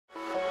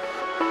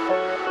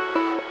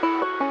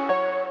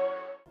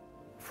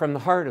From the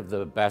heart of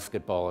the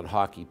basketball and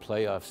hockey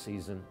playoff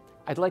season,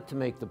 I'd like to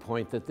make the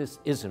point that this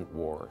isn't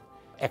war.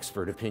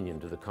 Expert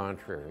opinion to the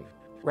contrary.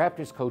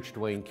 Raptors coach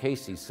Dwayne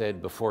Casey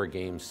said before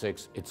Game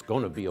 6, it's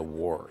going to be a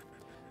war.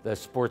 The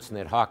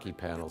Sportsnet hockey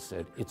panel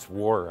said, it's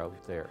war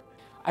out there.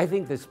 I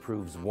think this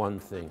proves one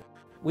thing.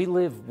 We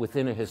live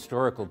within a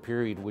historical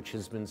period which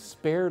has been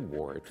spared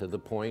war to the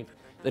point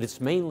that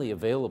it's mainly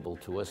available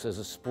to us as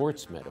a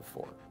sports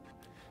metaphor.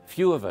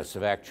 Few of us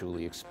have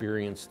actually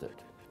experienced it.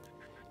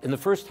 In the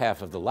first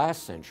half of the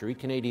last century,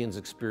 Canadians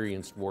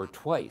experienced war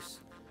twice.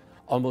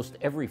 Almost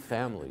every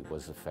family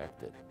was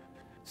affected.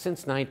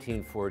 Since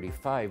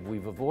 1945,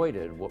 we've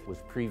avoided what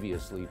was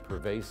previously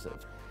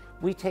pervasive.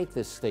 We take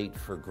this state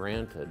for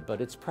granted, but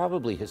it's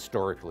probably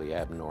historically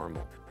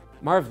abnormal.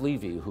 Marv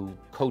Levy, who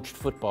coached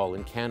football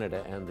in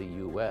Canada and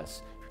the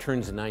US,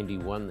 turns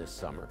 91 this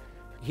summer.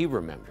 He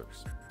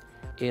remembers.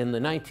 In the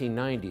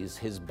 1990s,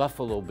 his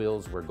Buffalo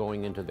Bills were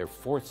going into their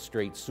 4th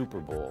straight Super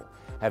Bowl,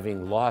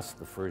 having lost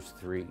the first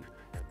 3.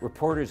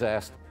 Reporters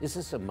asked, is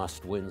this a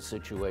must-win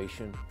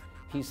situation?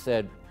 He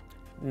said,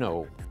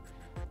 no.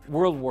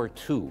 World War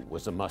II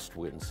was a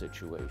must-win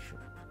situation.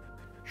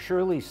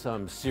 Surely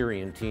some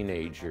Syrian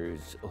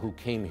teenagers who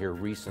came here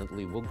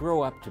recently will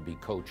grow up to be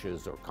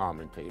coaches or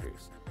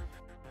commentators.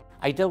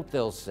 I doubt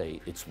they'll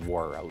say it's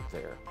war out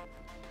there.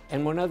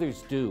 And when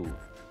others do,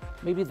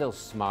 maybe they'll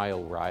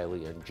smile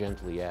wryly and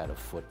gently add a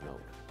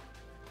footnote.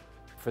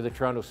 For the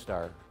Toronto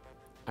Star,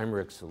 I'm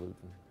Rick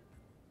Salutin.